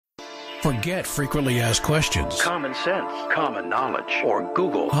Forget frequently asked questions. Common sense, common knowledge, or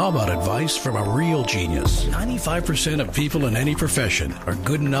Google. How about advice from a real genius? 95% of people in any profession are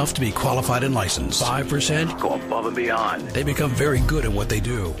good enough to be qualified and licensed. 5% go above and beyond. They become very good at what they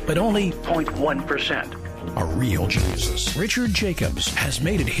do, but only 0.1% are real geniuses. Richard Jacobs has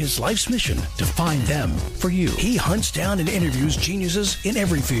made it his life's mission to find them for you. He hunts down and interviews geniuses in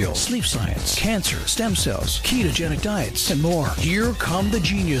every field: sleep science, cancer, stem cells, ketogenic diets, and more. Here come the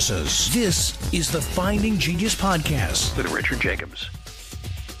geniuses. This is the Finding Genius Podcast with Richard Jacobs.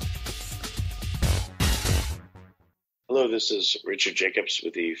 Hello, this is Richard Jacobs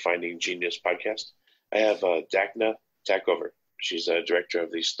with the Finding Genius Podcast. I have Dafna Tachover. She's a director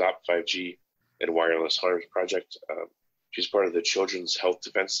of the Stop 5G and Wireless Harms Project. She's part of the Children's Health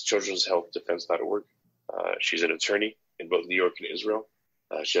Defense.org. She's an attorney in both New York and Israel.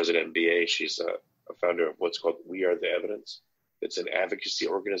 She has an MBA. She's a founder of what's called We Are the Evidence. It's an advocacy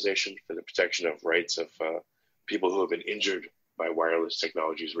organization for the protection of rights of people who have been injured by wireless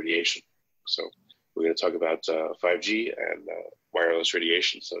technologies radiation. So we're going to talk about 5G and wireless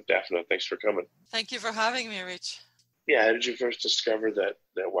radiation. So Dafna, thanks for coming. Thank you for having me, Rich. Yeah, how did you first discover that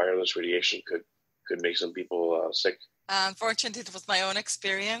wireless radiation could make some people sick? Unfortunately, it was my own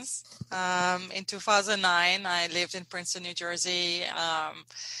experience. In 2009, I lived in Princeton, New Jersey.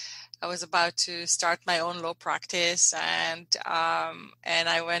 I was about to start my own law practice, and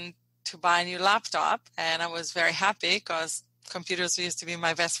I went to buy a new laptop, and I was very happy because computers used to be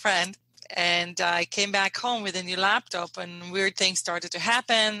my best friend. And I came back home with a new laptop, and weird things started to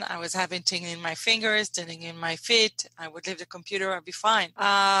happen. I was having tingling in my fingers, tingling in my feet. I would leave the computer, I'd be fine.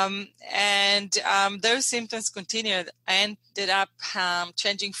 Those symptoms continued. I ended up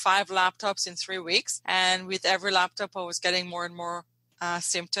changing 5 laptops in 3 weeks. And with every laptop, I was getting more and more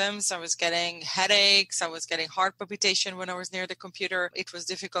symptoms. I was getting headaches. I was getting heart palpitation when I was near the computer. It was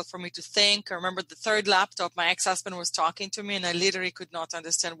difficult for me to think. I remember the 3rd laptop, my ex-husband was talking to me and I literally could not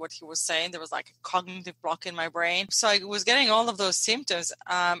understand what he was saying. There was like a cognitive block in my brain. So I was getting all of those symptoms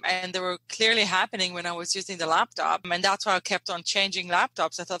and they were clearly happening when I was using the laptop. And that's why I kept on changing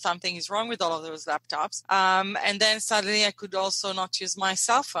laptops. I thought something is wrong with all of those laptops. And then suddenly I could also not use my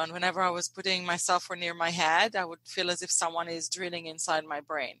cell phone. Whenever I was putting my cell phone near my head, I would feel as if someone is drilling inside my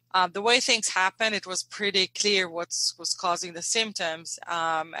brain. The way things happened, it was pretty clear what was causing the symptoms,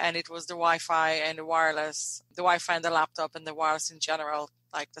 and it was the Wi-Fi and the wireless, the Wi-Fi and the laptop and the wireless in general,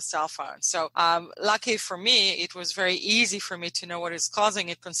 like the cell phone. So lucky for me, it was very easy for me to know what is causing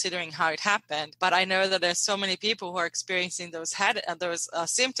it, considering how it happened. But I know that there's so many people who are experiencing those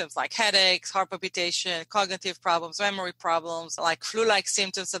symptoms like headaches, heart palpitation, cognitive problems, memory problems, like flu-like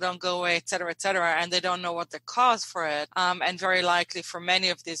symptoms that don't go away, et cetera, and they don't know what the cause for it. And very likely for many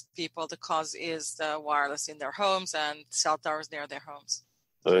of these people, the cause is the wireless in their homes and cell towers near their homes.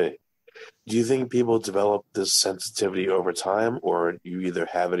 Okay. Do you think people develop this sensitivity over time, or you either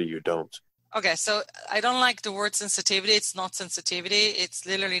have it or you don't? Okay, so I don't like the word sensitivity. It's not sensitivity. It's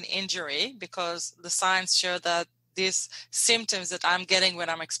literally an injury, because the science show that these symptoms that I'm getting when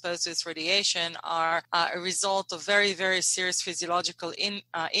I'm exposed to this radiation are a result of very, very serious physiological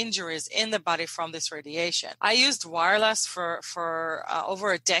injuries in the body from this radiation. I used wireless for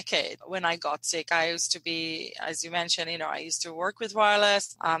over a decade when I got sick. I used to be, as you mentioned, I used to work with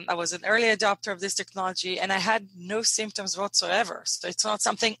wireless. I was an early adopter of this technology, and I had no symptoms whatsoever. So it's not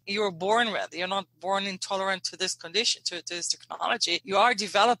something you were born with. You're not born intolerant to this condition, to this technology. You are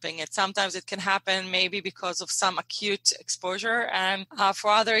developing it. Sometimes it can happen maybe because of some acute exposure, and for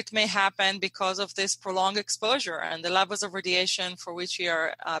other it may happen because of this prolonged exposure, and the levels of radiation for which we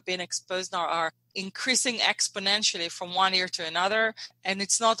are being exposed now are increasing exponentially from one year to another. And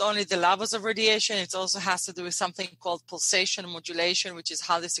it's not only the levels of radiation, it also has to do with something called pulsation modulation, which is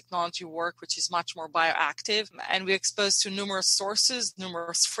how this technology works, which is much more bioactive. And we're exposed to numerous sources,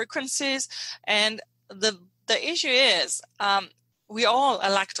 numerous frequencies. And the issue is we all are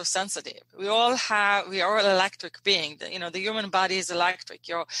electrosensitive. We are electric beings. The human body is electric.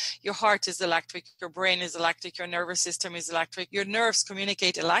 Your heart is electric. Your brain is electric. Your nervous system is electric. Your nerves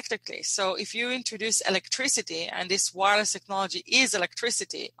communicate electrically. So if you introduce electricity, and this wireless technology is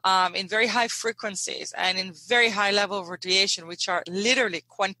electricity, in very high frequencies and in very high level of radiation, which are literally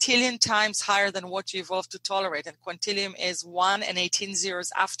quintillion times higher than what you evolved to tolerate, and quintillion is 1 and 18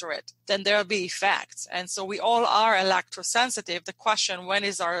 zeros after it, then there'll be effects. And so we all are electrosensitive. The question, when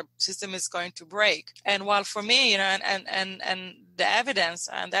is our system is going to break? And while for me, and the evidence,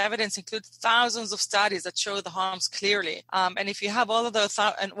 and the evidence includes thousands of studies that show the harms clearly. And if you have all of those,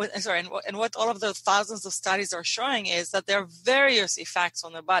 and what all of those thousands of studies are showing is that there are various effects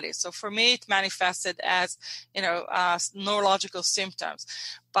on the body. So for me, it manifested as, neurological symptoms.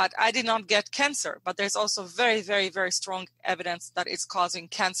 But I did not get cancer. But there's also very, very, very strong evidence that it's causing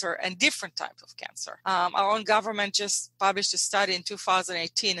cancer and different types of cancer. Our own government just published a study in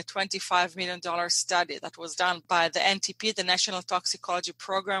 2018, a $25 million study that was done by the NTP, the National Toxicology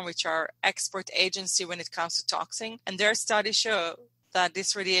Program, which are expert agency when it comes to toxin. And their study showed that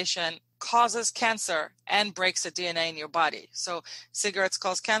this radiation causes cancer and breaks the DNA in your body. So cigarettes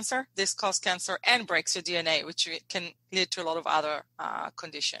cause cancer, this causes cancer and breaks your DNA, which can lead to a lot of other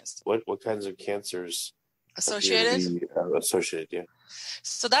conditions. What kinds of cancers associated? Associated, yeah.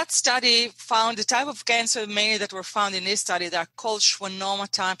 So that study found the type of cancer mainly that were found in this study that are called schwannoma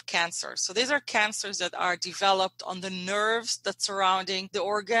type cancer. So these are cancers that are developed on the nerves that surrounding the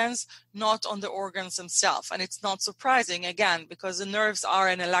organs, not on the organs themselves. And it's not surprising, again, because the nerves are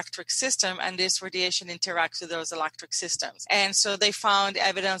an electric system and this radiation interacts with those electric systems. And so they found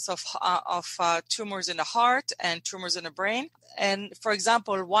evidence of tumors in the heart and tumors in the brain. And for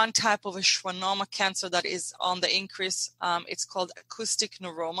example, one type of a schwannoma cancer that is on the increase, it's called acoustic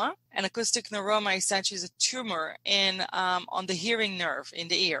neuroma. And acoustic neuroma essentially is a tumor on the hearing nerve in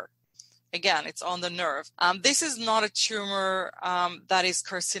the ear. Again, it's on the nerve. This is not a tumor that is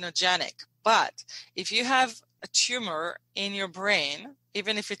carcinogenic, but if you have a tumor in your brain,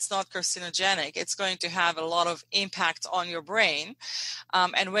 even if it's not carcinogenic, it's going to have a lot of impact on your brain.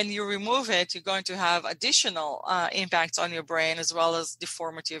 And when you remove it, you're going to have additional impacts on your brain as well as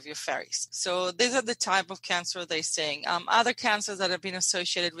deformity of your face. So these are the type of cancer they're saying. Other cancers that have been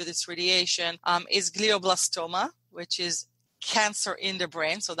associated with this radiation is glioblastoma, which is cancer in the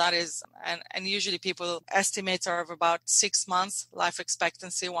brain. So that is, and usually people estimates are of about 6 months life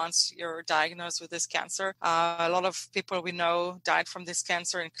expectancy once you're diagnosed with this cancer. A lot of people we know died from this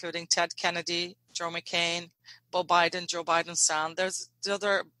cancer, including Ted Kennedy, Joe McCain, Joe Biden's son. There's the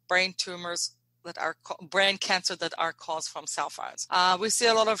other brain tumors that are brain cancer that are caused from cell phones. We see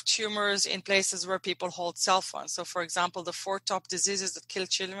a lot of tumors in places where people hold cell phones. So for example, the 4 top diseases that kill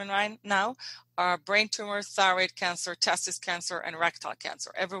children right now are brain tumor, thyroid cancer, testis cancer, and rectal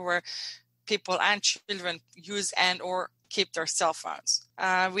cancer. Everywhere people and children use and or keep their cell phones.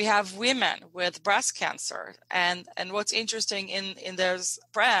 We have women with breast cancer. And what's interesting in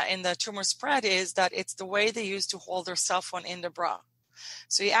the tumor spread is that it's the way they used to hold their cell phone in the bra.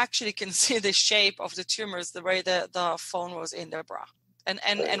 So you actually can see the shape of the tumors the way the phone was in the bra.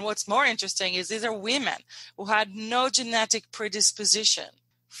 And what's more interesting is these are women who had no genetic predisposition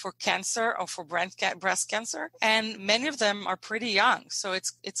for cancer or for breast cancer, and many of them are pretty young. So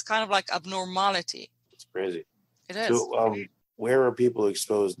it's kind of like abnormality. It's crazy. It is. So where are people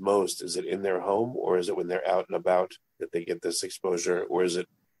exposed most? Is it in their home, or is it when they're out and about that they get this exposure, or is it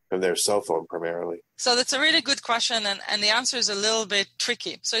from their cell phone primarily? So that's a really good question, and the answer is a little bit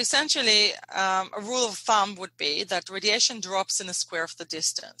tricky. So essentially, a rule of thumb would be that radiation drops in a square of the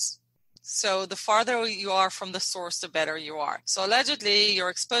distance. So the farther you are from the source, the better you are. So allegedly, your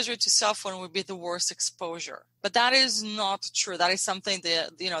exposure to cell phone would be the worst exposure. But that is not true. That is something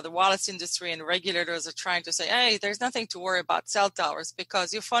the wireless industry and regulators are trying to say, hey, there's nothing to worry about cell towers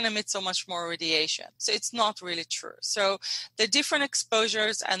because your phone emits so much more radiation. So it's not really true. So they're different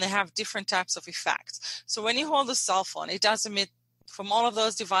exposures and they have different types of effects. So when you hold a cell phone, it does emit, from all of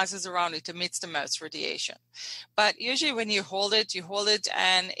those devices around it, emits the most radiation. But usually when you hold it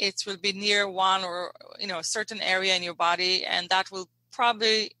and it will be near one or, a certain area in your body, and that will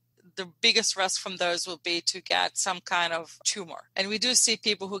probably, the biggest risk from those will be to get some kind of tumor. And we do see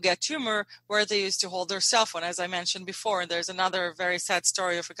people who get tumor where they used to hold their cell phone, as I mentioned before. And there's another very sad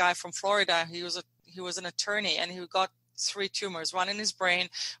story of a guy from Florida. He was an attorney, and he got 3 tumors, one in his brain,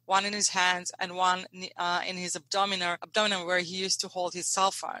 one in his hands, and one in his abdomen where he used to hold his cell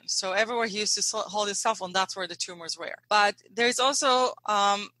phone. So everywhere he used to hold his cell phone, that's where the tumors were. But there's also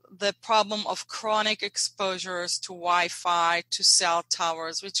the problem of chronic exposures to Wi-Fi, to cell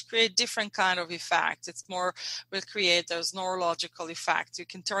towers, which create different kind of effects. It's more, will create those neurological effects. You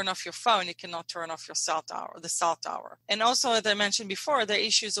can turn off your phone, you cannot turn off your cell tower. And also, as I mentioned before, the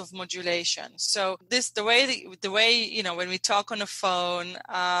issues of modulation. So the way when we talk on a phone,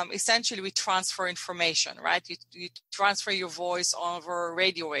 essentially we transfer information, right? You transfer your voice over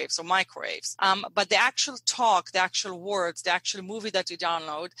radio waves or microwaves. But the actual talk, the actual words, the actual movie that you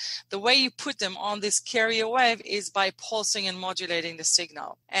download, the way you put them on this carrier wave is by pulsing and modulating the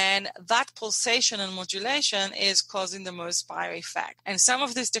signal. And that pulsation and modulation is causing the most bio effect. And some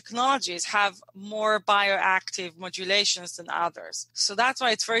of these technologies have more bioactive modulations than others. So that's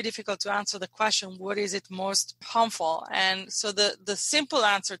why it's very difficult to answer the question, what is it most harmful? And so the simple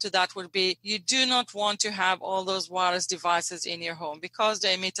answer to that would be, you do not want to have all those wireless devices in your home because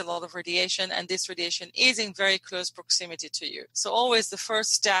they emit a lot of radiation, and this radiation is in very close proximity to you. So always the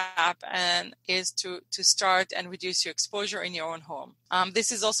first step is to start and reduce your exposure in your own home.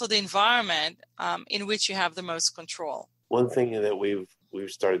 This is also the environment in which you have the most control. One thing that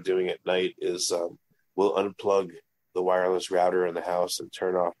we've started doing at night is we'll unplug the wireless router in the house and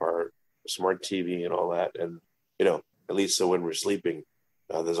turn off our smart TV and all that. And, at least so when we're sleeping,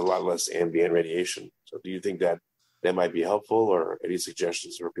 there's a lot less ambient radiation. So do you think that might be helpful, or any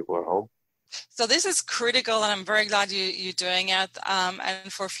suggestions for people at home? So this is critical, and I'm very glad you're doing it,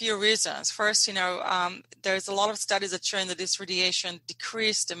 and for a few reasons. First, there's a lot of studies that show that this radiation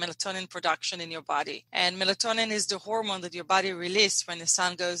decreased the melatonin production in your body. And melatonin is the hormone that your body releases when the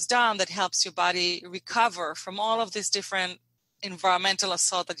sun goes down that helps your body recover from all of these different environmental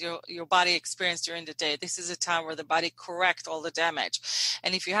assault that your body experienced during the day. This is a time where the body corrects all the damage.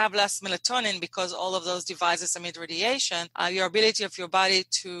 And if you have less melatonin, because all of those devices emit radiation, your ability of your body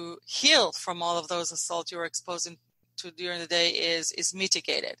to heal from all of those assaults you're exposed to during the day is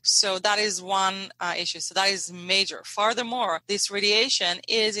mitigated. So that is one issue. So that is major. Furthermore, this radiation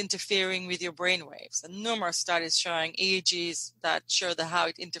is interfering with your brain waves. And numerous studies showing EEGs that show how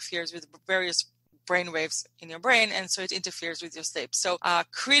it interferes with various brain waves in your brain, and so it interferes with your sleep. So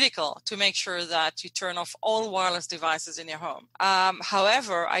critical to make sure that you turn off all wireless devices in your home.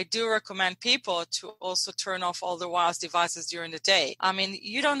 However, I do recommend people to also turn off all the wireless devices during the day. I mean,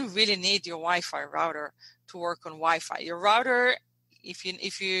 you don't really need your Wi-Fi router to work on Wi-Fi. Your router, if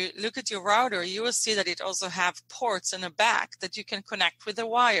you look at your router, you will see that it also have ports in the back that you can connect with a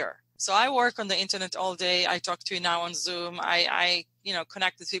wire. So I work on the internet all day. I talk to you now on Zoom. I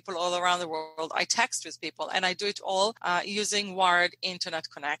connect with people all around the world. I text with people, and I do it all using wired internet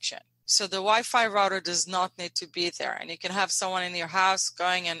connection. So the Wi-Fi router does not need to be there. And you can have someone in your house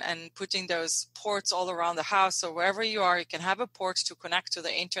going and putting those ports all around the house. So wherever you are, you can have a port to connect to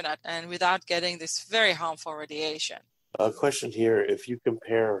the internet and without getting this very harmful radiation. A question here, if you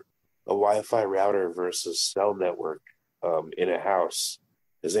compare a Wi-Fi router versus cell network in a house,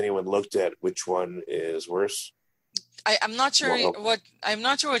 has anyone looked at which one is worse? I'm not sure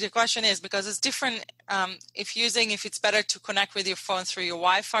what your question is, because it's different. If it's better to connect with your phone through your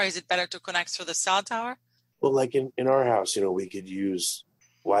Wi-Fi, is it better to connect through the cell tower? Well, like in our house, we could use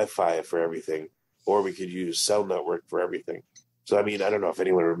Wi-Fi for everything, or we could use cell network for everything. So, I mean, I don't know if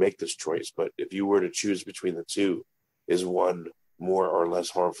anyone would make this choice, but if you were to choose between the two, is one more or less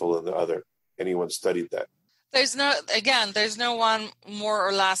harmful than the other? Anyone studied that? There's no one more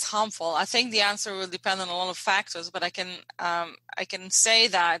or less harmful. I think the answer will depend on a lot of factors, but I can say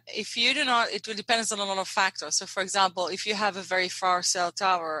that if you do not, it will depend on a lot of factors. So, for example, if you have a very far cell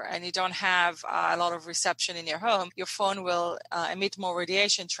tower and you don't have a lot of reception in your home, your phone will emit more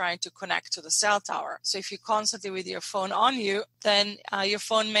radiation trying to connect to the cell tower. So if you're constantly with your phone on you, then your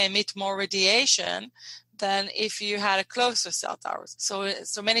phone may emit more radiation than if you had a closer cell tower.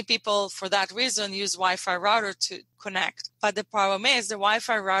 So many people, for that reason, use Wi-Fi router to connect. But the problem is the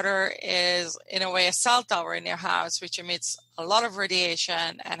Wi-Fi router is, in a way, a cell tower in your house, which emits a lot of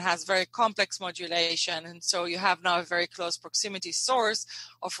radiation and has very complex modulation. And so you have now a very close proximity source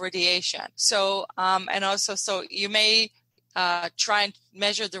of radiation. So, so you may try and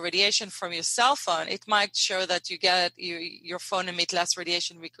measure the radiation from your cell phone. It might show that your phone emit less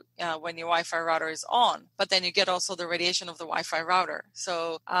radiation when your Wi-Fi router is on, but then you get also the radiation of the Wi-Fi router.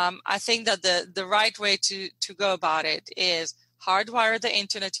 So I think that the right way to go about it is hardwire the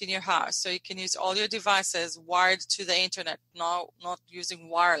internet in your house, so you can use all your devices wired to the internet, not using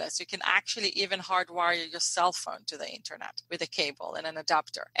wireless. You can actually even hardwire your cell phone to the internet with a cable and an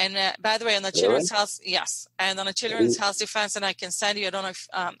adapter. And by the way, on the Children's Health, yes, and on the Children's Health Defense, and I can send you, I don't know if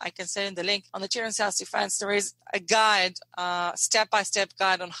I can send you the link. On the Children's Health Defense, there is a guide, step-by-step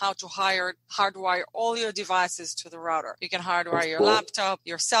guide on how to hardwire all your devices to the router. You can hardwire your laptop,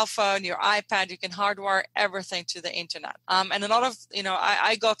 your cell phone, your iPad. You can hardwire everything to the internet. And lot of,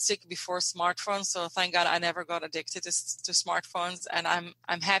 I got sick before smartphones, so thank God I never got addicted to smartphones, and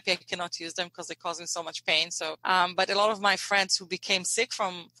I'm happy I cannot use them because they cause me so much pain. So, but a lot of my friends who became sick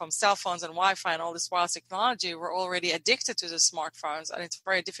from cell phones and Wi-Fi and all this wireless technology were already addicted to the smartphones, and it's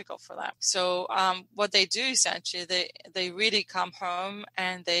very difficult for them. So, what they do essentially, they really come home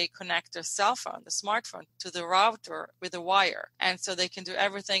and they connect their cell phone, the smartphone, to the router with a wire, and so they can do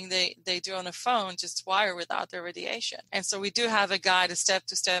everything they do on a phone, just wire without the radiation. And so we do have a guide, a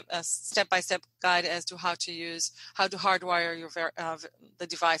step-by-step guide as to how to hardwire the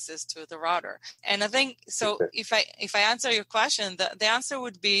devices to the router. And I think so. If I answer your question, the answer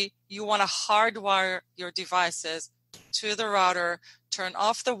would be you want to hardwire your devices to the router, turn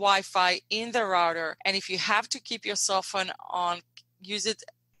off the Wi-Fi in the router, and if you have to keep your cell phone on, use it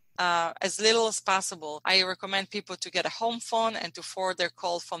as little as possible. I recommend people to get a home phone and to forward their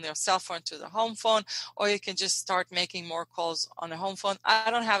call from their cell phone to the home phone, or you can just start making more calls on a home phone.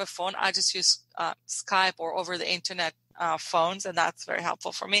 I don't have a phone. I just use Skype or over the internet phones, and that's very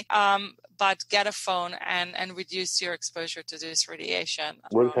helpful for me. But get a phone and reduce your exposure to this radiation.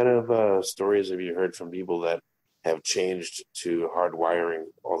 What kind of stories have you heard from people that have changed to hardwiring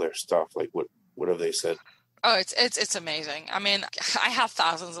all their stuff? Like what have they said? Oh, it's amazing. I mean, I have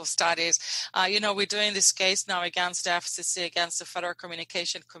thousands of studies. We're doing this case now against the FCC, against the Federal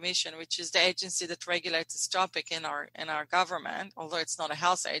Communication Commission, which is the agency that regulates this topic in our government, although it's not a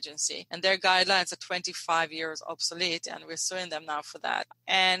health agency. And their guidelines are 25 years obsolete, and we're suing them now for that.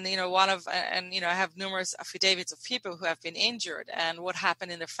 And I have numerous affidavits of people who have been injured and what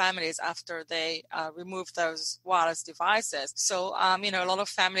happened in their families after they removed those wireless devices. So, a lot of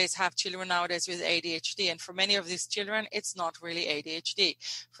families have children nowadays with ADHD, and for many of these children, it's not really ADHD.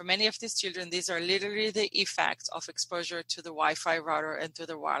 For many of these children, these are literally the effects of exposure to the Wi-Fi router and to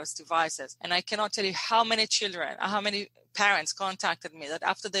the wireless devices. And I cannot tell you how many parents contacted me that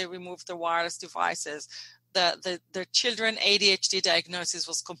after they removed the wireless devices, their children ADHD diagnosis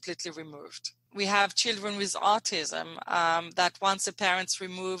was completely removed. We have children with autism that once the parents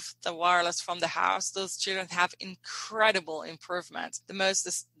remove the wireless from the house, those children have incredible improvements.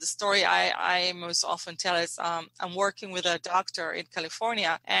 The story I most often tell is I'm working with a doctor in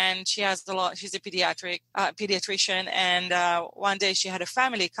California, and she's a pediatrician, and one day she had a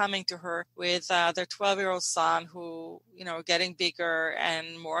family coming to her with their 12-year-old son who, getting bigger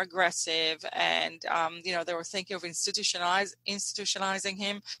and more aggressive, and they were thinking of institutionalizing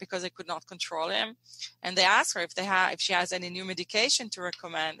him because they could not control him. And they asked her if she has any new medication to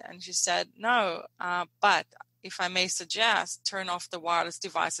recommend, and she said no, but if I may suggest, turn off the wireless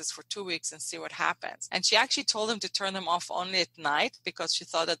devices for 2 weeks and see what happens. And she actually told them to turn them off only at night because she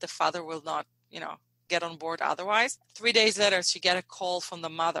thought that the father will not get on board otherwise. 3 days later, she got a call from the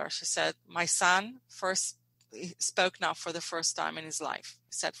mother. She said, my son spoke now for the first time in his life.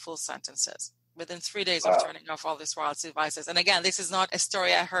 He said full sentences within 3 days of turning off all these wireless devices. And again, this is not a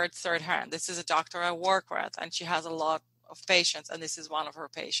story I heard third hand. This is a doctor I work with, and she has a lot of patients, and this is one of her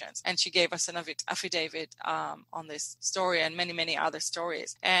patients. And she gave us an affidavit on this story and many, many other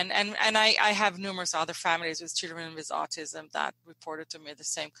stories. And I have numerous other families with children with autism that reported to me the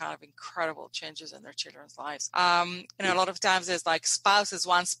same kind of incredible changes in their children's lives. A lot of times there's like spouses,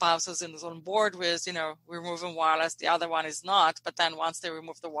 one spouse is on board with, removing wireless, the other one is not. But then once they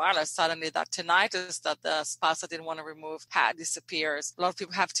remove the wireless, suddenly that tinnitus that the spouse that didn't want to remove disappears. A lot of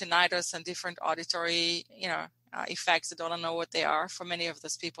people have tinnitus and different auditory, effects. They don't know what they are. For many of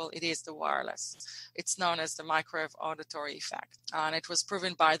those people, it is the wireless. It's known as the microwave auditory effect. And it was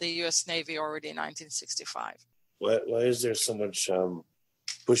proven by the U.S. Navy already in 1965. Why is there so much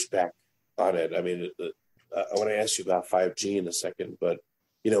pushback on it? I mean, I want to ask you about 5G in a second, but,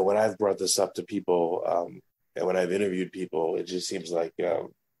 when I've brought this up to people and when I've interviewed people, it just seems like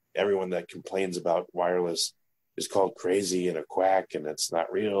everyone that complains about wireless is called crazy and a quack and it's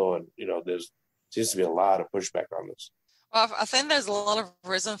not real. And, there's seems to be a lot of pushback on this. Well, I think there's a lot of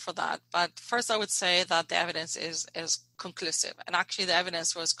reason for that. But first, I would say that the evidence is conclusive. And actually, the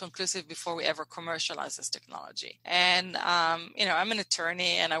evidence was conclusive before we ever commercialized this technology. And, I'm an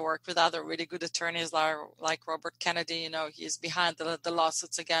attorney, and I work with other really good attorneys like Robert Kennedy. He's behind the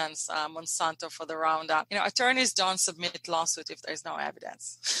lawsuits against Monsanto for the Roundup. Attorneys don't submit lawsuit if there's no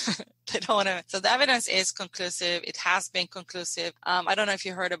evidence. They don't want to. So the evidence is conclusive. It has been conclusive. I don't know if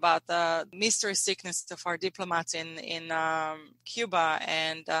you heard about the mystery sickness of our diplomats in Cuba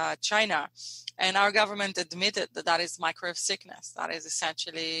and China. And our government admitted that is microwave sickness. That is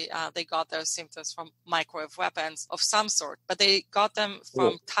essentially, they got those symptoms from microwave weapons of some sort, but they got them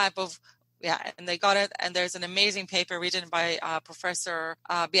from type of Yeah, and they got it. And there's an amazing paper written by Professor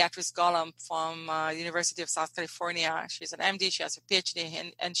Beatrice Gollum from University of South California. She's an MD, she has a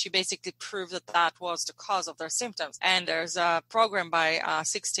PhD, and she basically proved that that was the cause of their symptoms. And there's a program by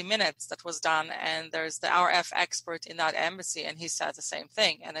 60 Minutes that was done, and there's the RF expert in that embassy, and he said the same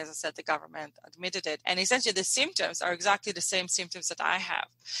thing. And as I said, the government admitted it. And essentially, the symptoms are exactly the same symptoms that I have.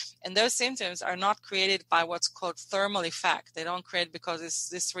 And those symptoms are not created by what's called thermal effect. They don't create because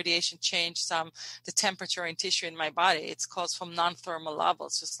this radiation changed the temperature and tissue in my body. It's caused from non-thermal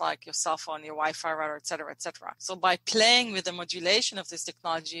levels, just like your cell phone, your Wi-Fi router, et cetera, et cetera. So by playing with the modulation of this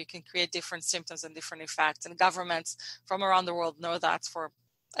technology, you can create different symptoms and different effects. And governments from around the world know that for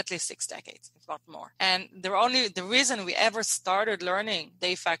at least 6 decades, if not more. And the reason we ever started learning the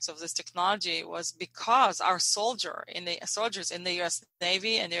effects of this technology was because our soldiers in the U.S.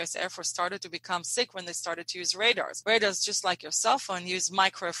 Navy and the U.S. Air Force started to become sick when they started to use radars. Radars, just like your cell phone, use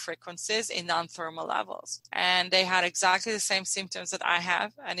micro frequencies in non-thermal levels. And they had exactly the same symptoms that I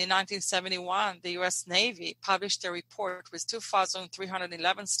have. And in 1971, the U.S. Navy published a report with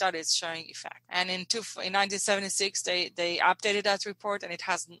 2,311 studies showing effect. And in 1976, they updated that report, and it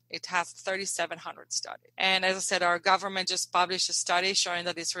has 3,700 studies. And as I said, our government just published a study showing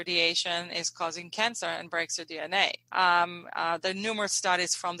that this radiation is causing cancer and breaks your DNA. There are numerous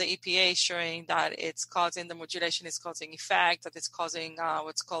studies from the EPA showing that the modulation is causing effect, that it's causing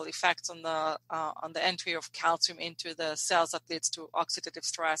what's called effects on the entry of calcium into the cells that leads to oxidative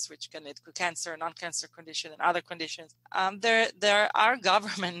stress, which can lead to cancer, non-cancer condition, and other conditions. Our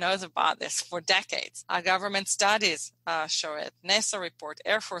government knows about this for decades. Our government studies show it. NASA report,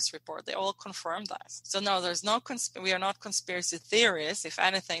 Air Force report, they all confirm that. So no, we are not conspiracy theorists. If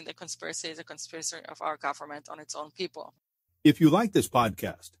anything, the conspiracy is a conspiracy of our government on its own people. If you like this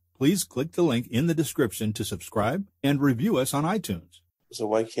podcast, please click the link in the description to subscribe and review us on iTunes. So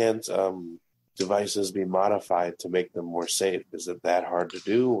why can't devices be modified to make them more safe? Is it that hard to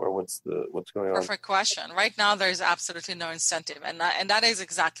do, or what's going on? Perfect question. Right now, there is absolutely no incentive, and that is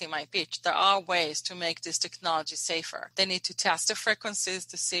exactly my pitch. There are ways to make this technology safer. They need to test the frequencies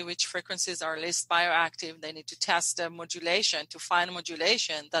to see which frequencies are least bioactive. They need to test the modulation to find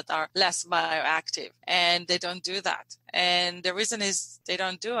modulation that are less bioactive, and they don't do that. And the reason is they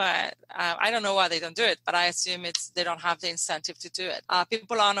don't do it. I don't know why they don't do it, but I assume they don't have the incentive to do it.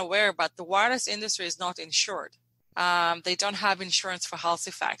 People aren't aware, but the wireless industry is not insured. They don't have insurance for health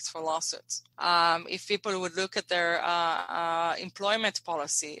effects, for lawsuits. If people would look at their employment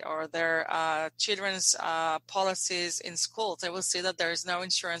policy or their children's policies in schools, they will see that there is no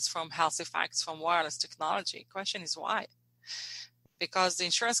insurance from health effects from wireless technology. Question is why? Because the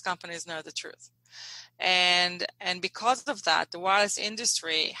insurance companies know the truth. And because of that, the wireless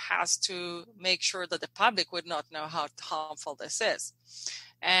industry has to make sure that the public would not know how harmful this is.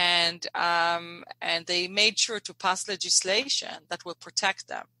 And they made sure to pass legislation that will protect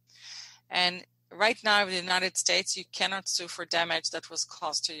them. And right now in the United States, you cannot sue for damage that was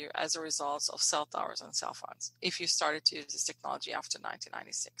caused to you as a result of cell towers and cell phones if you started to use this technology after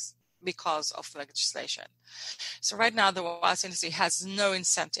 1996 because of legislation. So right now, the wireless industry has no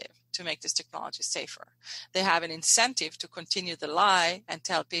incentive to make this technology safer. They have an incentive to continue the lie and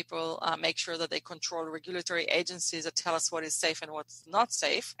tell people, make sure that they control regulatory agencies that tell us what is safe and what's not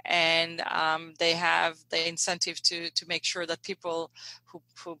safe. And they have the incentive to make sure that people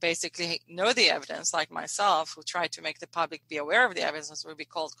who basically know the evidence, like myself, who try to make the public be aware of the evidence, will be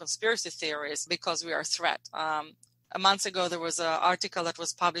called conspiracy theorists because we are a threat. A month ago, there was an article that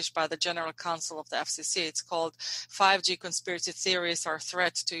was published by the General Counsel of the FCC. It's called 5G Conspiracy Theories Are a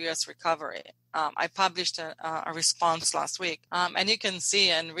Threat to U.S. Recovery. I published a response last week, and you can see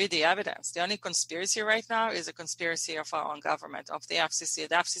and read the evidence. The only conspiracy right now is a conspiracy of our own government, of the FCC.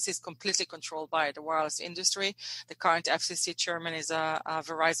 The FCC is completely controlled by the wireless industry. The current FCC chairman is a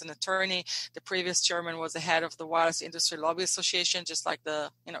Verizon attorney. The previous chairman was the head of the Wireless Industry Lobby Association, just like the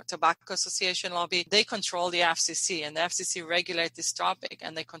Tobacco Association lobby. They control the FCC, and the FCC regulate this topic,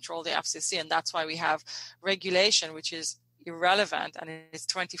 and they control the FCC, and that's why we have regulation, which is irrelevant, and it's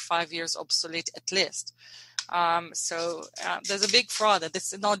 25 years obsolete at least. So there's a big fraud.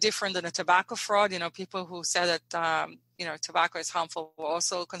 This is no different than a tobacco fraud. People who said that tobacco is harmful were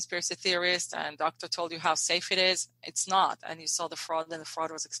also conspiracy theorists, and doctor told you how safe it is. It's not, and you saw the fraud, and the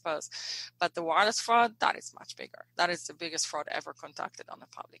fraud was exposed. But the wireless fraud, that is much bigger. That is the biggest fraud ever conducted on the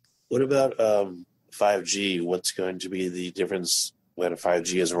public. What about 5G? What's going to be the difference when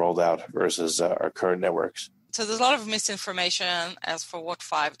 5G is rolled out versus our current networks? So there's a lot of misinformation as for what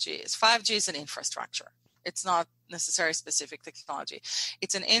 5G is. 5G is an infrastructure. It's not necessarily specific technology.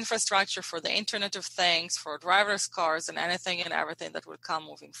 It's an infrastructure for the Internet of Things, for driverless cars, and anything and everything that will come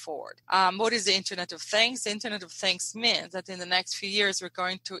moving forward. What is the Internet of Things? The Internet of Things means that in the next few years, we're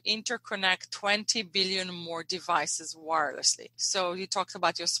going to interconnect 20 billion more devices wirelessly. So you talked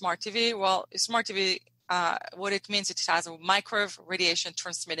about your smart TV. Well, your smart TV, what it means, it has a microwave radiation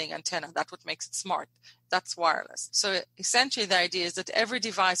transmitting antenna. That's what makes it smart. That's wireless. So essentially the idea is that every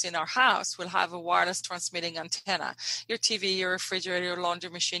device in our house will have a wireless transmitting antenna. Your TV, your refrigerator, your laundry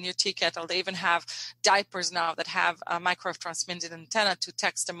machine, your tea kettle, they even have diapers now that have a microwave transmitting antenna to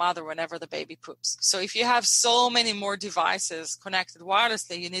text the mother whenever the baby poops. So if you have so many more devices connected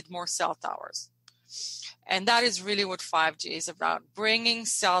wirelessly, you need more cell towers. And that is really what 5G is about, bringing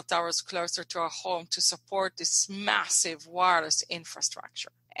cell towers closer to our home to support this massive wireless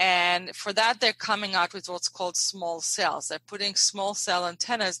infrastructure. And for that, they're coming out with what's called small cells. They're putting small cell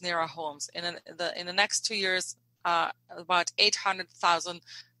antennas near our homes. In the next 2 years, about 800,000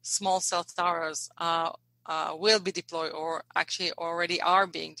 small cell towers will be deployed, or actually already are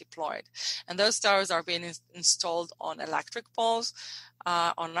being deployed. And those towers are being installed on electric poles,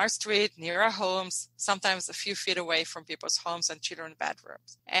 on our street, near our homes, sometimes a few feet away from people's homes and children's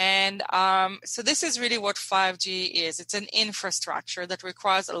bedrooms. And so this is really what 5G is. It's an infrastructure that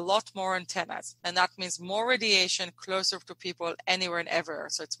requires a lot more antennas. And that means more radiation closer to people anywhere and everywhere.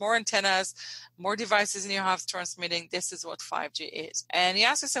 So it's more antennas, more devices in your house transmitting. This is what 5G is. And you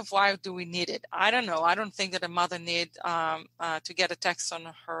ask yourself, why do we need it? I don't know. I don't think that a mother needs to get a text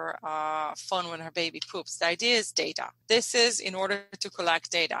on her phone when her baby poops. The idea is data. This is in order to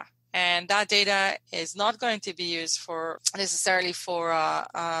collect data. And that data is not going to be used necessarily for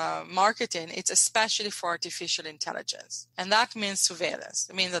marketing. It's especially for artificial intelligence. And that means surveillance.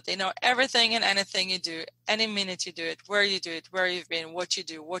 It means that they know everything and anything you do, any minute you do it, where you've been, what you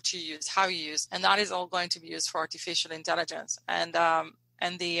do, what you use, how you use. And that is all going to be used for artificial intelligence.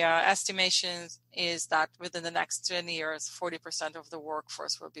 And the estimation is that within the next 10 years, 40% of the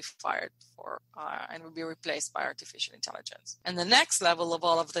workforce will be fired and will be replaced by artificial intelligence. And the next level of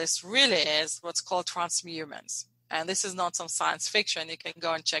all of this really is what's called transhumans. And this is not some science fiction. You can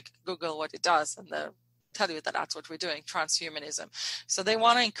go and Google what it does, and they'll tell you that that's what we're doing, transhumanism. So they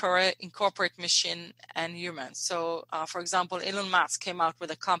want to incorporate machine and humans. So, for example, Elon Musk came out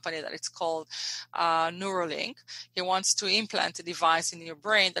with a company that it's called Neuralink. He wants to implant a device in your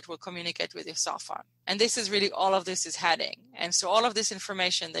brain that will communicate with your cell phone. And this is really all of this is heading. And so all of this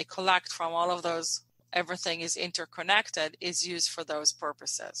information they collect from all of those, everything is interconnected, is used for those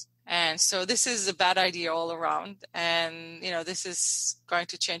purposes. And so this is a bad idea all around. And, this is going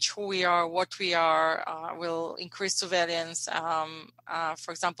to change who we are, what we are, will increase surveillance.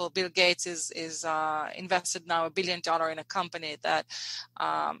 For example, Bill Gates is invested now $1 billion in a company that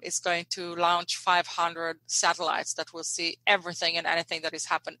is going to launch 500 satellites that will see everything and anything that has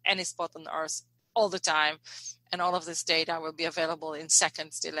happened any spot on Earth all the time. And all of this data will be available in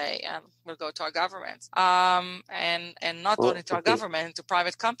seconds delay and will go to our governments. And not only to our government, to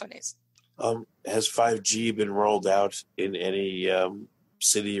private companies. Has 5G been rolled out in any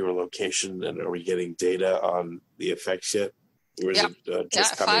city or location? And are we getting data on the effects yet? Or is it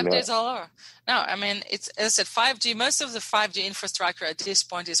just coming 5G is all over. No, I mean, it's, as I said, 5G, most of the 5G infrastructure at this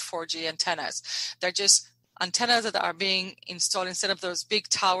point is 4G antennas. They're just antennas that are being installed instead of those big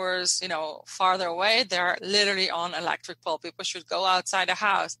towers, farther away. They're literally on electric pole. People should go outside the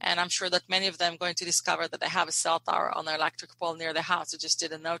house, and I'm sure that many of them are going to discover that they have a cell tower on their electric pole near the house. They just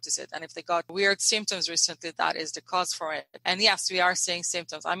didn't notice it. And if they got weird symptoms recently, that is the cause for it. And yes, we are seeing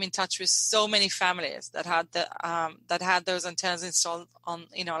symptoms. I'm in touch with so many families that had those antennas installed on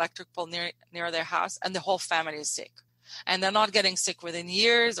electric pole near their house, and the whole family is sick. And they're not getting sick within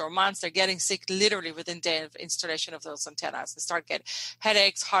years or months. They're getting sick literally within days of installation of those antennas. They start getting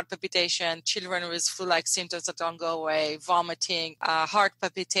headaches, heart palpitation, children with flu-like symptoms that don't go away, vomiting, heart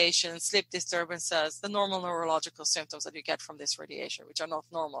palpitations, sleep disturbances, the normal neurological symptoms that you get from this radiation, which are not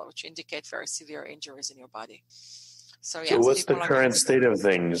normal, which indicate very severe injuries in your body. So what's the current state of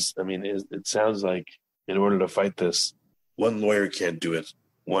things? I mean, it sounds like in order to fight this, one lawyer can't do it.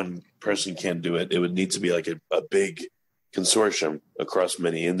 One person can't do it. It would need to be like a big consortium across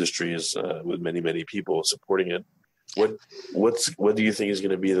many industries with many, many people supporting it. What do you think is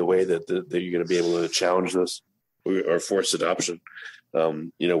going to be the way that you're going to be able to challenge this or force adoption?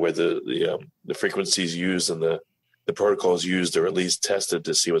 Where the frequencies used and the protocols used are at least tested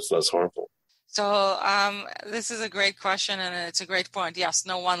to see what's less harmful. So this is a great question, and it's a great point. Yes,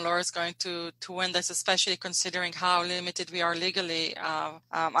 no one lawyer is going to win this, especially considering how limited we are legally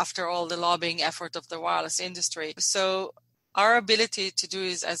after all the lobbying effort of the wireless industry. So our ability to do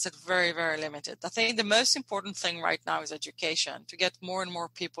is, as I said, very, very limited. I think the most important thing right now is education, to get more and more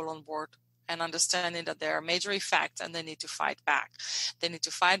people on board and understanding that there are major effects and they need to fight back. They need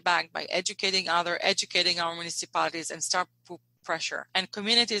to fight back by educating our municipalities and start pressure. And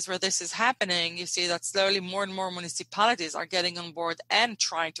communities where this is happening, you see that slowly more and more municipalities are getting on board and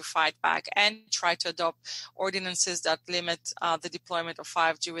trying to fight back and try to adopt ordinances that limit the deployment of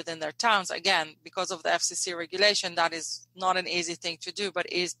 5G within their towns. Again, because of the FCC regulation, that is not an easy thing to do, but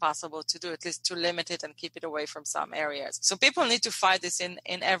is possible to do, at least to limit it and keep it away from some areas. So people need to fight this in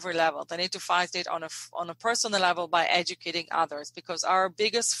every level. They need to fight it on a personal level by educating others, because our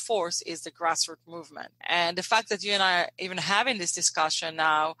biggest force is the grassroots movement. And the fact that you and I are even having this discussion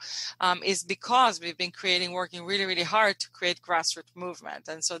now is because we've been working really, really hard to create grassroots movement.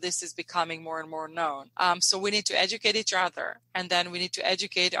 And so this is becoming more and more known. So we need to educate each other, and then we need to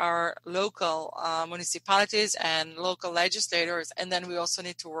educate our local municipalities and local legislators, and then we also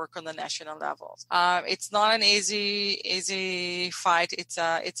need to work on the national level. It's not an easy fight. It's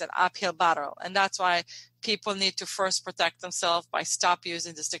an uphill battle, and that's why people need to first protect themselves by stop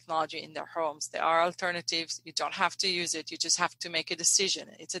using this technology in their homes. There are alternatives. You don't have to use it. You just have to make a decision.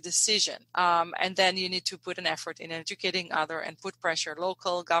 It's a decision. And then you need to put an effort in educating other and put pressure,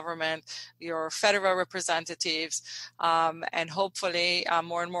 local government, your federal representatives, and hopefully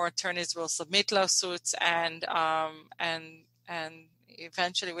more and more attorneys will submit lawsuits and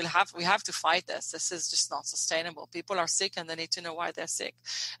eventually we have to fight this. This is just not sustainable. People are sick and they need to know why they're sick.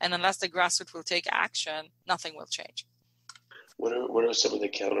 And unless the grassroots will take action, nothing will change. What are some of the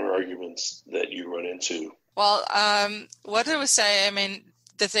counter arguments that you run into? Well, what do we say? I mean,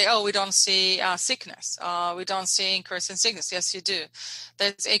 they say, oh, we don't see sickness. We don't see increase in sickness. Yes, you do.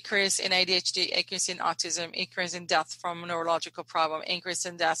 There's increase in ADHD, increase in autism, increase in death from neurological problem, increase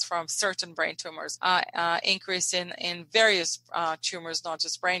in death from certain brain tumors, increase in various tumors, not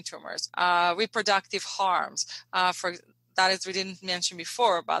just brain tumors, reproductive harms. That is, we didn't mention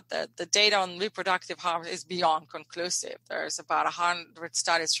before, but the data on reproductive harm is beyond conclusive. There's about 100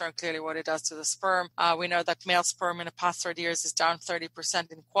 studies showing clearly what it does to the sperm. We know that male sperm in the past 30 years is down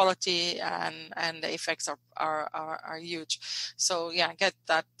 30% in quality, and the effects are huge. So yeah, get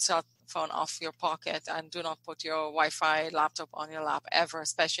that cell phone off your pocket and do not put your Wi-Fi laptop on your lap ever,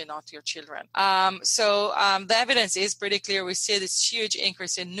 especially not your children. So the evidence is pretty clear. We see this huge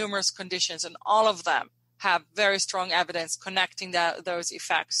increase in numerous conditions, and all of them have very strong evidence connecting those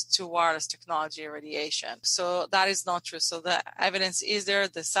effects to wireless technology radiation. So that is not true. So the evidence is there,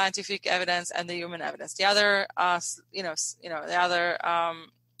 the scientific evidence and the human evidence. The other,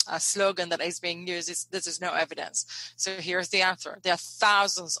 slogan that is being used is this is no evidence. So here's the answer. There are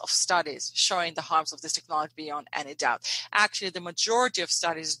thousands of studies showing the harms of this technology beyond any doubt. Actually, the majority of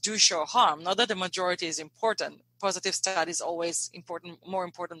studies do show harm. Not that the majority is important. Positive studies always more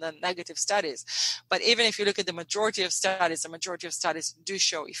important than negative studies. But even if you look at the majority of studies do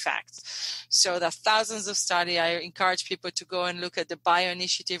show effects. So there are thousands of studies. I encourage people to go and look at the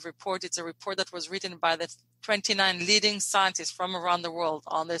Bio-Initiative report. It's a report that was written by the 29 leading scientists from around the world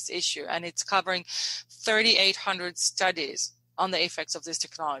on this issue, and it's covering 3,800 studies on the effects of this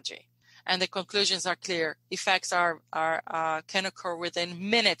technology. And the conclusions are clear. Effects can occur within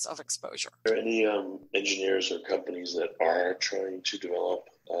minutes of exposure. Are there any engineers or companies that are trying to develop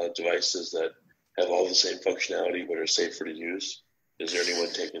devices that have all the same functionality but are safer to use? Is there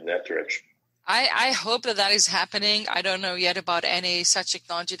anyone taking that direction? I hope that is happening. I don't know yet about any such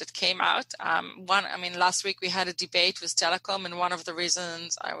technology that came out. Last week we had a debate with Telecom, and one of the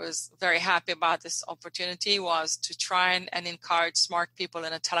reasons I was very happy about this opportunity was to try and encourage smart people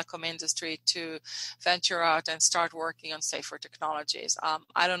in the telecom industry to venture out and start working on safer technologies.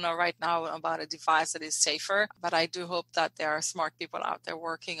 I don't know right now about a device that is safer, but I do hope that there are smart people out there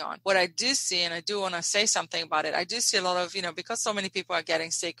working on. What I do see, and I do want to say something about it, I do see a lot of, because so many people are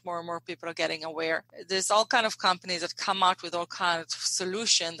getting sick, more and more people are getting aware. There's all kind of companies that come out with all kinds of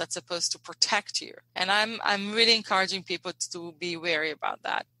solution that's supposed to protect you. And I'm really encouraging people to be wary about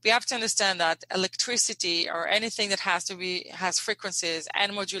that. We have to understand that electricity or anything that has frequencies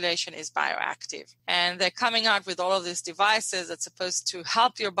and modulation is bioactive. And they're coming out with all of these devices that's supposed to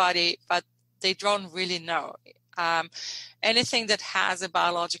help your body, but they don't really know. Anything that has a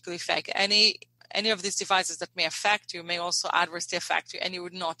biological effect, any of these devices that may affect you may also adversely affect you, and you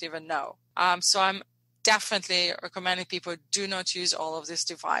would not even know. So I'm definitely recommending people do not use all of these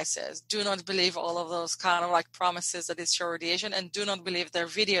devices. Do not believe all of those kind of like promises that it's show radiation, and do not believe their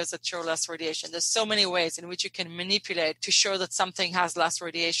videos that show less radiation. There's so many ways in which you can manipulate to show that something has less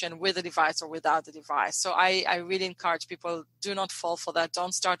radiation with the device or without the device. So I really encourage people, do not fall for that.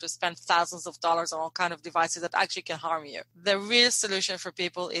 Don't start to spend thousands of dollars on all kind of devices that actually can harm you. The real solution for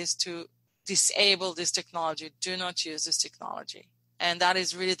people is to disable this technology. Do not use this technology. And that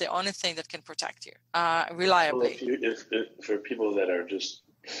is really the only thing that can protect you reliably. Well, if for people that are just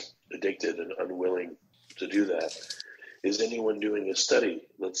addicted and unwilling to do that, is anyone doing a study?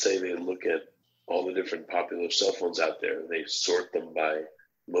 Let's say they look at all the different popular cell phones out there and they sort them by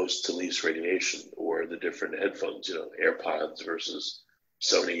most to least radiation, or the different headphones, AirPods versus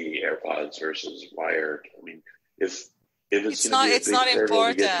Sony AirPods versus wired. I mean, if it's going to be a big hurdle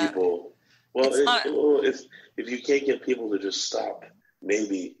to get people, if you can't get people to just stop,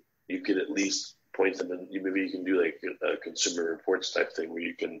 maybe you could at least point them, and maybe you can do like a Consumer Reports type thing where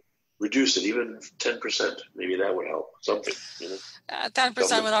you can reduce it even 10%. Maybe that would help. Something,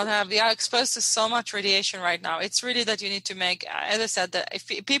 10% without having. We are exposed to so much radiation right now. It's really that you need to make, as I said, that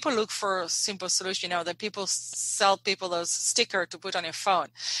if people look for a simple solution, that people sell people those stickers to put on your phone.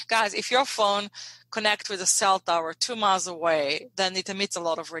 Guys, if your phone connects with a cell tower 2 miles away, then it emits a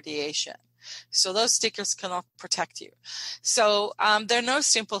lot of radiation. So those stickers cannot protect you. So there are no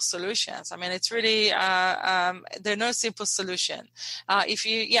simple solutions. I mean, it's really, there are no simple solution.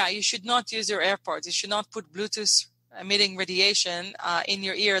 You should not use your AirPods. You should not put Bluetooth emitting radiation in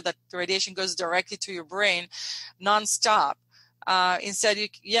your ear, that the radiation goes directly to your brain nonstop. Instead,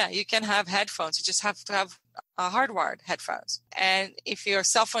 you can have headphones. You just have to have hardwired headphones. And if your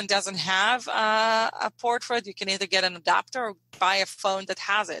cell phone doesn't have a port for it, you can either get an adapter or buy a phone that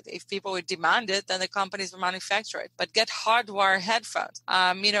has it. If people would demand it, then the companies will manufacture it. But get hardwired headphones.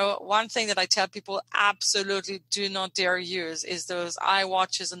 One thing that I tell people absolutely do not dare use is those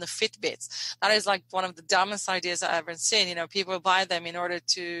iWatches and the Fitbits. That is like one of the dumbest ideas I've ever seen. People buy them in order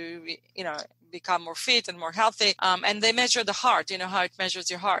to, become more fit and more healthy. And they measure the heart. You know how it measures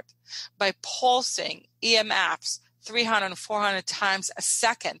your heart? By pulsing EMFs 300 and 400 times a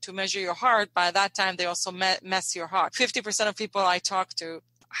second to measure your heart. By that time, they also mess your heart. 50% of people I talk to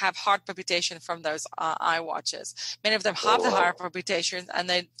have heart palpitation from those iWatches. Many of them have the heart palpitations, and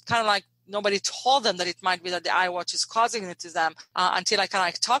they kind of like, nobody told them that it might be that the iWatch is causing it to them until I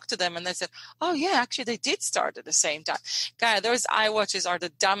kind of talked to them, and they said, oh yeah, actually they did start at the same time. Guys, those iWatches are the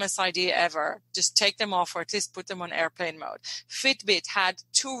dumbest idea ever. Just take them off, or at least put them on airplane mode. Fitbit had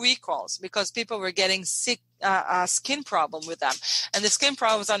 2 recalls because people were getting sick, skin problem with them. And the skin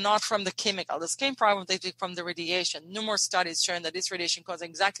problems are not from the chemical. The skin problem they take from the radiation. Numerous studies showing that this radiation causes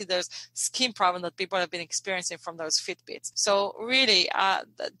exactly those skin problems that people have been experiencing from those Fitbits. So really,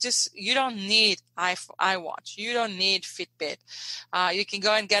 you don't need iWatch. You don't need Fitbit. You can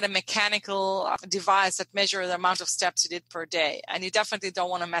go and get a mechanical device that measures the amount of steps you did per day. And you definitely don't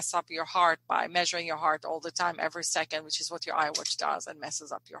want to mess up your heart by measuring your heart all the time, every second, which is what your iWatch does, and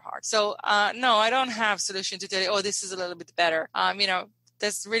messes up your heart. So no, I don't have solution to tell you, oh, this is a little bit better.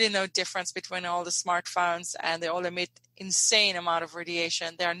 There's really no difference between all the smartphones, and they all emit insane amount of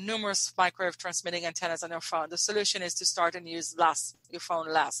radiation. There are numerous microwave transmitting antennas on your phone. The solution is to start and use your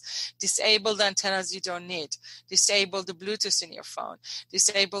phone less. Disable the antennas you don't need. Disable the Bluetooth in your phone.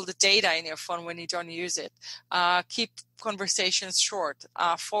 Disable the data in your phone when you don't use it. Keep conversations short.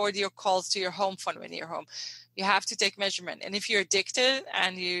 Forward your calls to your home phone when you're home. You have to take measurement. And if you're addicted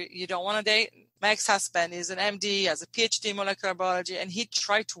and you don't want to date, my ex-husband is an MD, has a PhD in molecular biology, and he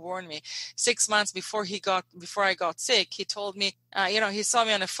tried to warn me 6 months before I got sick. He told me, he saw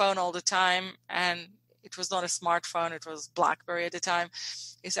me on the phone all the time, and it was not a smartphone. It was BlackBerry at the time.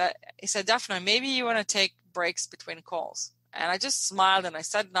 He said, Dafna, maybe you want to take breaks between calls. And I just smiled and I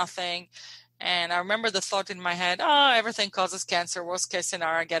said nothing. And I remember the thought in my head, everything causes cancer. Worst case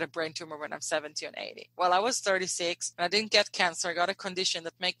scenario, I get a brain tumor when I'm 70 and 80. Well, I was 36 and I didn't get cancer. I got a condition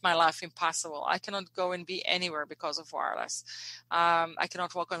that made my life impossible. I cannot go and be anywhere because of wireless. I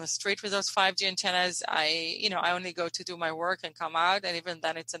cannot walk on the street with those 5G antennas. I only go to do my work and come out. And even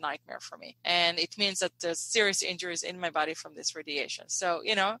then it's a nightmare for me. And it means that there's serious injuries in my body from this radiation. So,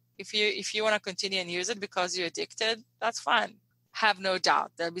 if you want to continue and use it because you're addicted, that's fine. Have no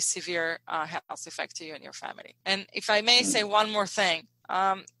doubt there'll be severe health effect to you and your family. And if I may say one more thing,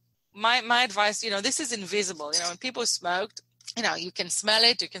 my advice, this is invisible. When people smoked, you can smell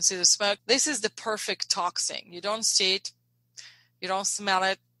it, you can see the smoke. This is the perfect toxin. You don't see it, you don't smell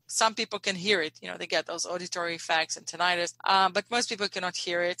it. Some people can hear it, they get those auditory effects and tinnitus, but most people cannot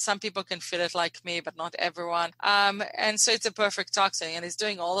hear it. Some people can feel it like me, but not everyone. And so it's a perfect toxin, and it's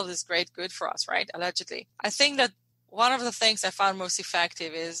doing all of this great good for us, right? Allegedly. I think that one of the things I found most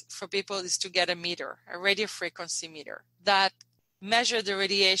effective is for people is to get a meter, a radio frequency meter that measure the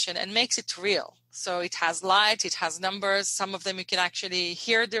radiation and makes it real. So it has light, it has numbers. Some of them you can actually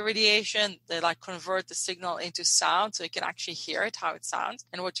hear the radiation. They convert the signal into sound, so you can actually hear it, how it sounds,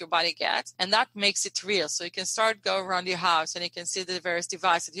 and what your body gets. And that makes it real. So you can go around your house and you can see the various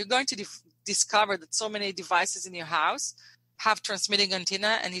devices. You're going to discover that so many devices in your house have transmitting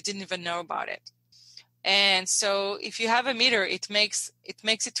antenna, and you didn't even know about it. And so if you have a meter, it makes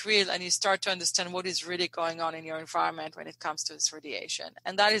it real, and you start to understand what is really going on in your environment when it comes to this radiation.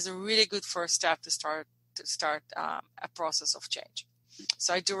 And that is a really good first step to start a process of change.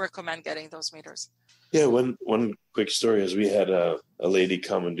 So I do recommend getting those meters. Yeah, one quick story is we had a lady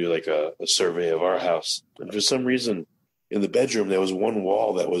come and do a survey of our house. And for some reason in the bedroom, there was one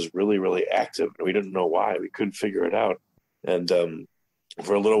wall that was really, really active. And we didn't know why. We couldn't figure it out. And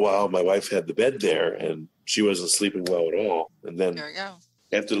for a little while, my wife had the bed there, and she wasn't sleeping well at all. And then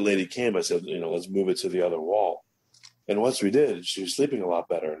after the lady came, I said, let's move it to the other wall. And once we did, she was sleeping a lot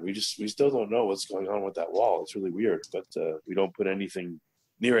better. And we still don't know what's going on with that wall. It's really weird, but we don't put anything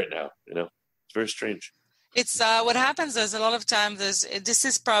near it now. It's very strange. It's what happens is a lot of times this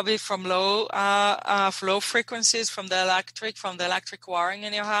is probably from low frequencies from the electric wiring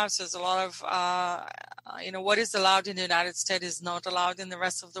in your house. There's a lot of what is allowed in the United States is not allowed in the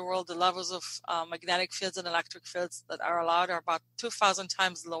rest of the world. The levels of magnetic fields and electric fields that are allowed are about 2,000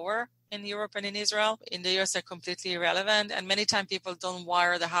 times lower in Europe and in Israel. In the US, they're completely irrelevant. And many times people don't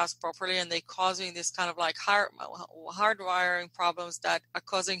wire the house properly, and they're causing this kind of hardwiring problems that are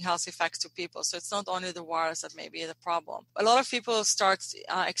causing health effects to people. So it's not only the wireless that may be the problem. A lot of people start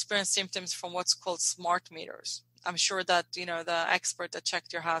experience symptoms from what's called smart meters. I'm sure that, the expert that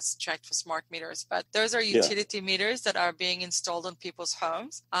checked your house checked for smart meters, but those are utility meters that are being installed on people's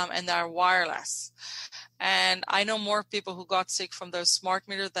homes, and they are wireless. And I know more people who got sick from those smart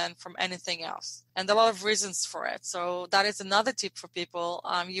meters than from anything else. And a lot of reasons for it. So that is another tip for people.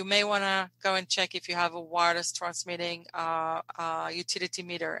 You may want to go and check if you have a wireless transmitting utility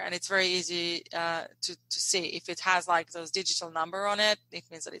meter. And it's very easy to see. If it has those digital number on it, it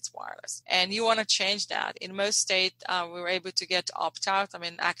means that it's wireless. And you want to change that. In most states, we were able to get opt-out.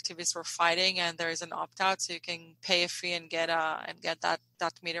 Activists were fighting, and there is an opt-out. So you can pay a fee and get that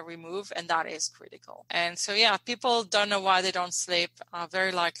meter removed. And that is critical. And so, people don't know why they don't sleep.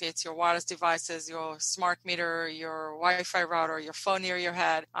 Very likely it's your wireless devices, your smart meter, your Wi-Fi router, your phone near your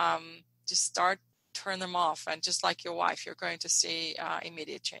head. Just turn them off. And just like your wife, you're going to see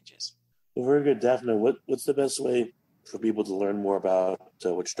immediate changes. Well, very good, Dafna. What's the best way for people to learn more about what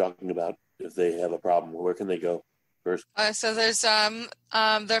you're talking about if they have a problem? Where can they go first? So there's there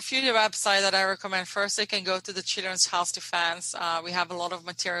are a few websites that I recommend. First, they can go to the Children's Health Defense. We have a lot of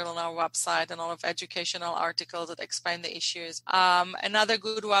material on our website and a lot of educational articles that explain the issues. Another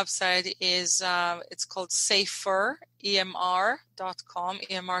good website is it's called Safer, EMR.com.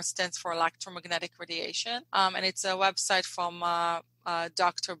 EMR stands for electromagnetic radiation. And it's a website from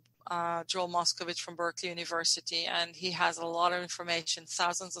Dr. Joel Moskovich from Berkeley University, and he has a lot of information,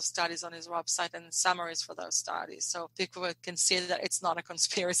 thousands of studies on his website and summaries for those studies, so people can see that it's not a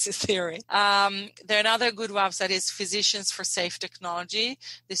conspiracy theory. Another good website is Physicians for Safe Technology.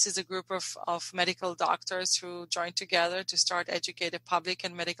 This is a group of medical doctors who join together to start educate the public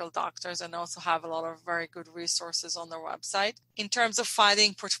and medical doctors, and also have a lot of very good resources on their website. In terms of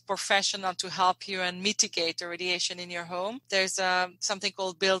finding professional to help you and mitigate the radiation in your home, there's something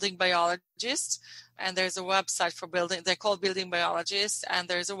called Building Biologists, and there's a website for building. They're called Building Biologists, and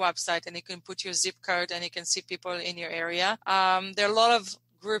there's a website, and you can put your zip code and you can see people in your area. There are a lot of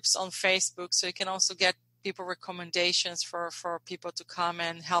groups on Facebook, so you can also get people recommendations for people to come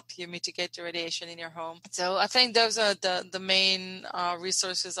and help you mitigate the radiation in your home. So I think those are the main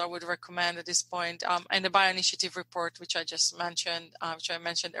resources I would recommend at this point. And the Bioinitiative report, which I just mentioned, which I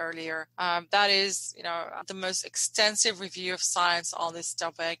mentioned earlier, that is, the most extensive review of science on this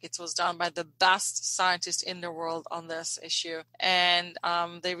topic. It was done by the best scientists in the world on this issue. And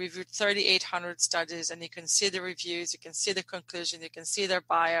they reviewed 3,800 studies, and you can see the reviews, you can see the conclusion, you can see their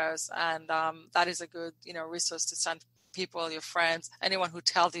bios, and that is a good resource to send people, your friends, anyone who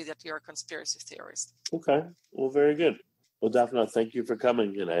tells you that you're a conspiracy theorist. Okay. Well, very good. Well, Dafna, thank you for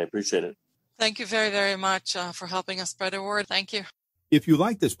coming, and I appreciate it. Thank you very, very much for helping us spread the word. Thank you. If you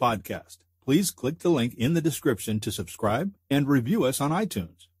like this podcast, please click the link in the description to subscribe and review us on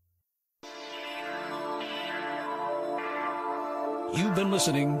iTunes. You've been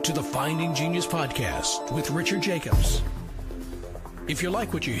listening to the Finding Genius podcast with Richard Jacobs. If you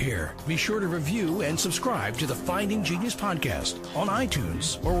like what you hear, be sure to review and subscribe to the Finding Genius podcast on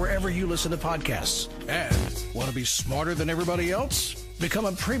iTunes or wherever you listen to podcasts. And want to be smarter than everybody else? Become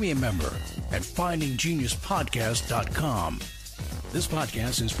a premium member at findinggeniuspodcast.com. This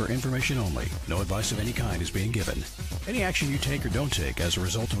podcast is for information only. No advice of any kind is being given. Any action you take or don't take as a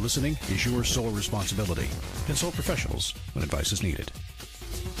result of listening is your sole responsibility. Consult professionals when advice is needed.